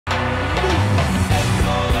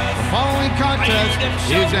contest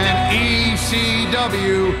is an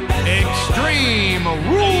ECW Extreme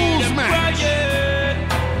Rules match.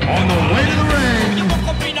 On the way to the ring,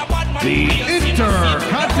 the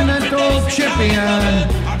Intercontinental Champion,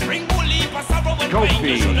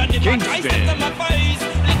 Kofi Kingston.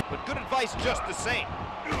 But good advice just the same.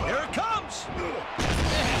 Here it comes.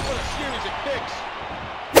 What a series of kicks.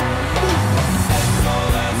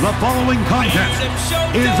 The following contest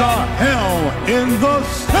is a Hell in the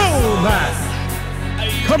Cell match.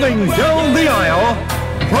 Coming down the aisle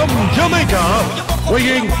from Jamaica,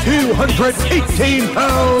 weighing 218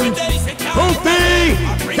 pounds, Kofi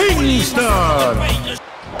Kingston.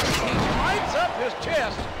 Lights up his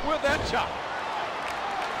chest with that chop.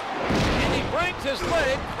 And he brings his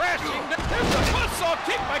leg crashing. There's a buzzsaw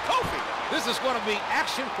kick by Kofi. This is going to be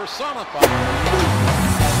action personified.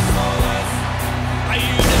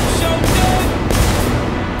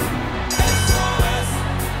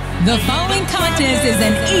 The following contest is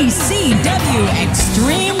an ECW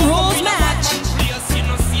Extreme Rules match.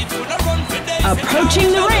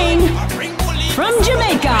 Approaching the ring from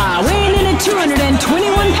Jamaica, weighing in at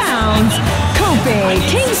 221 pounds, Kofi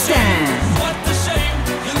Kingston.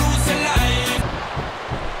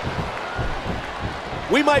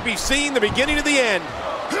 We might be seeing the beginning of the end.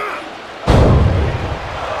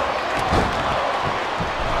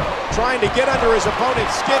 Trying to get under his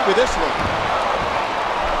opponent's skin with this one.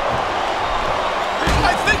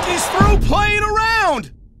 I think he's through playing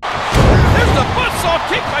around. There's the buzzsaw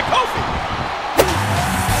kick by Kofi.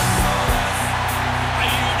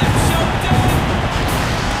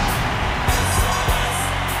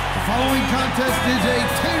 The following contest is a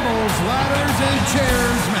tables, ladders, and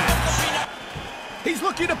chairs match. He's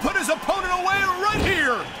looking to put his opponent away right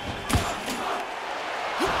here.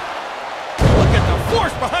 Look at the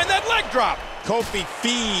force behind that leg drop. Kofi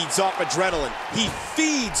feeds off adrenaline. He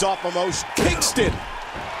feeds off emotion. Kingston.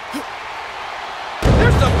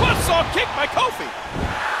 There's the buzzsaw kick by Kofi.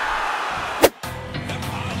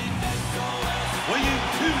 Weighing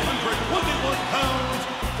 221 pounds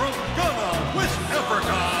from Ghana, West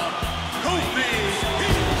Africa, Kofi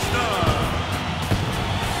Kingston.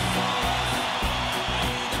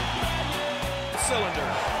 Cylinder.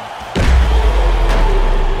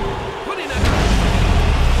 Putting it.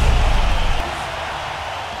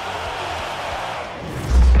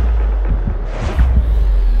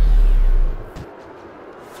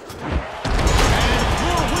 And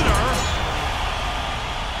your winner,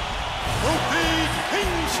 Kofi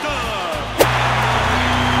Kingston.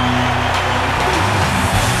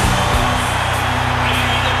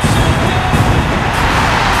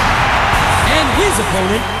 And his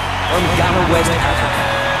opponent from Ghana, West Africa,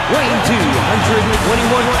 weighing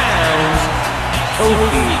 221 pounds,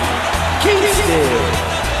 Kofi Kingston.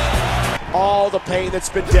 All the pain that's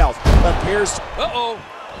been dealt appears. Uh-oh.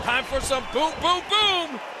 Time for some boom, boom,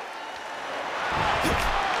 boom.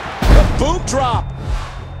 The boom drop.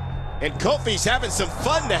 And Kofi's having some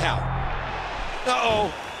fun now.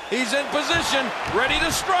 Uh-oh. He's in position, ready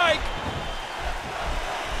to strike.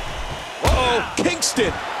 Uh-oh.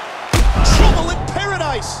 Kingston. Trouble in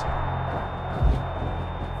paradise.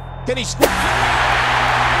 Can he... The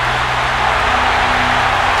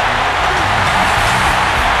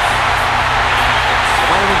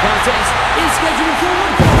following contest is scheduled for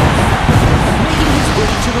one fall. Making his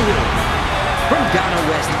way to the ring from Ghana,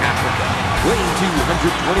 West Africa, weighing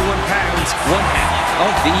 221 pounds, one half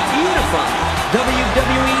of the unified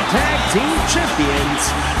WWE Tag Team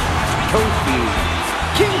Champions, Kofi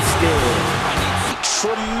Kingston.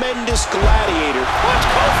 Tremendous gladiator. Watch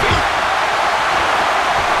Kofi.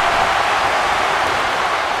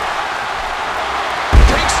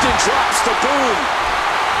 Kingston drops the boom.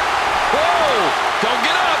 Whoa! Don't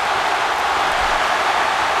get up!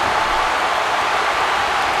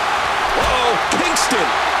 Whoa, Kingston.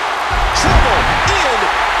 Trouble in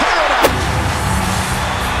paradise.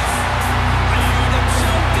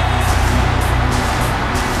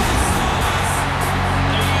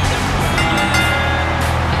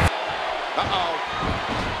 Uh-oh.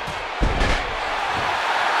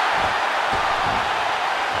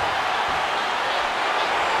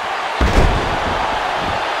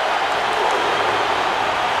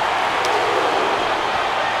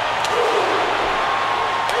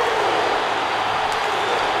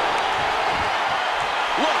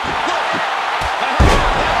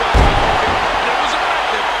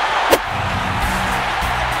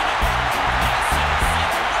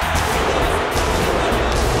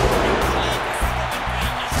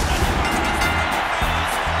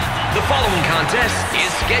 The following contest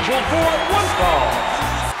is scheduled for one fall.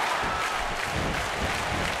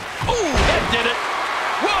 Ooh, that did it!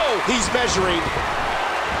 Whoa! he's measuring.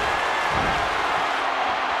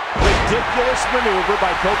 Ridiculous maneuver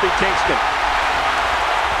by Kofi Kingston.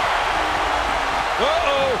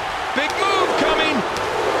 Uh-oh, big move coming.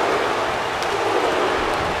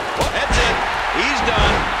 Well, that's it, he's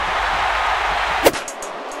done.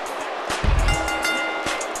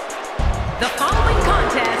 The following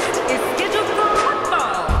contest is scheduled for one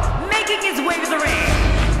fall, making his way to the ring.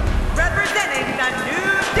 Representing the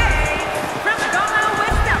New Day from Ghana,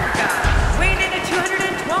 West Africa, weighing in at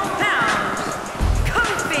 212 pounds,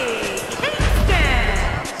 Kofi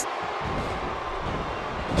Kingston.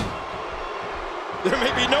 There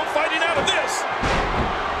may be no fighting out of this.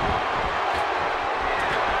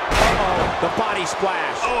 Uh-oh, the body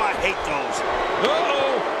splash. Oh, I hate those.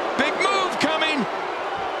 Uh-oh, big move coming.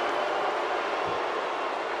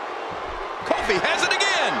 Kofi has it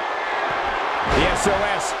again. The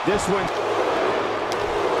SOS, this one.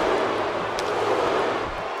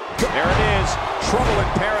 There it is, trouble in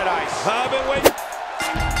paradise. I've been waiting.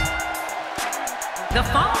 The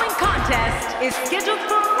following contest is scheduled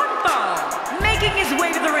for one fall, making his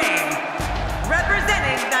way to the ring.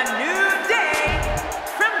 Representing the New Day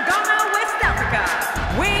from Ghana, West Africa,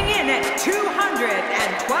 weighing in at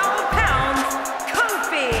 212 pounds,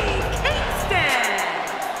 Kofi Kingston.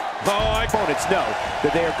 Opponents know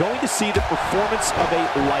that they are going to see the performance of a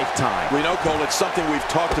lifetime. We know, Cole, it's something we've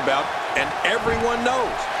talked about, and everyone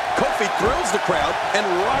knows. Kofi thrills the crowd and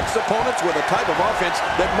rocks opponents with a type of offense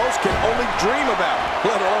that most can only dream about,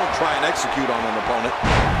 let alone try and execute on an opponent.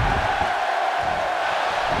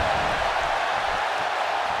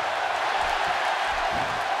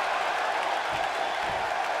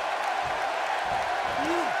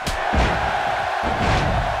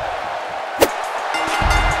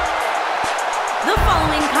 The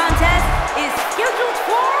following contest is scheduled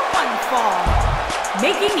for one fall,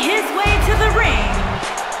 making his way to the ring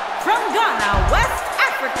from Ghana, West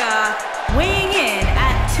Africa, weighing in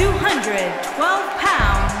at 212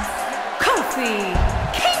 pounds, Kofi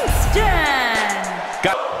Kingston.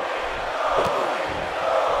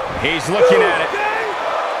 He's looking at it.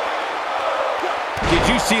 Did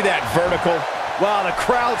you see that vertical? Wow, the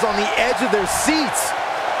crowd's on the edge of their seats.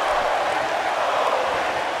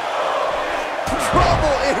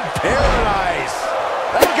 Trouble in paradise.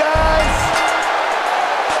 Hey, guys.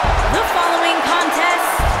 The following contest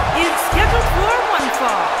is scheduled for one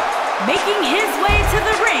fall, making his way to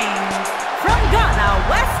the ring from Ghana,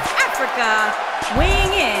 West Africa,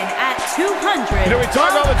 weighing in at 200. We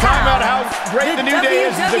talk all the time about how great the New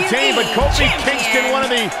Day is as a team, but Kofi Kingston, one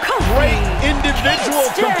of the great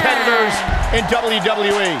individual competitors in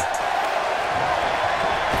WWE.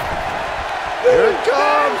 Here it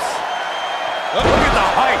comes. Look at the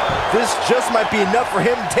height. This just might be enough for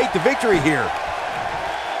him to take the victory here.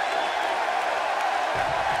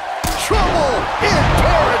 Trouble in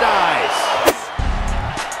paradise.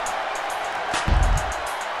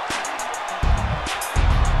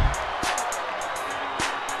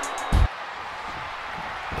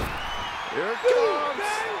 Here it comes.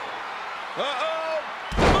 Uh-oh,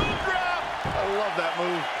 move drop. I love that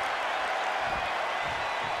move.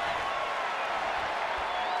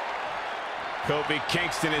 Kofi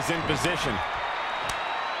Kingston is in position.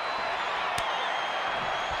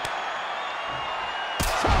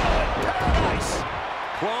 Paradise.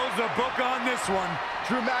 Close the book on this one.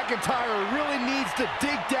 Drew McIntyre really needs to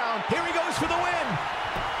dig down. Here he goes for the win.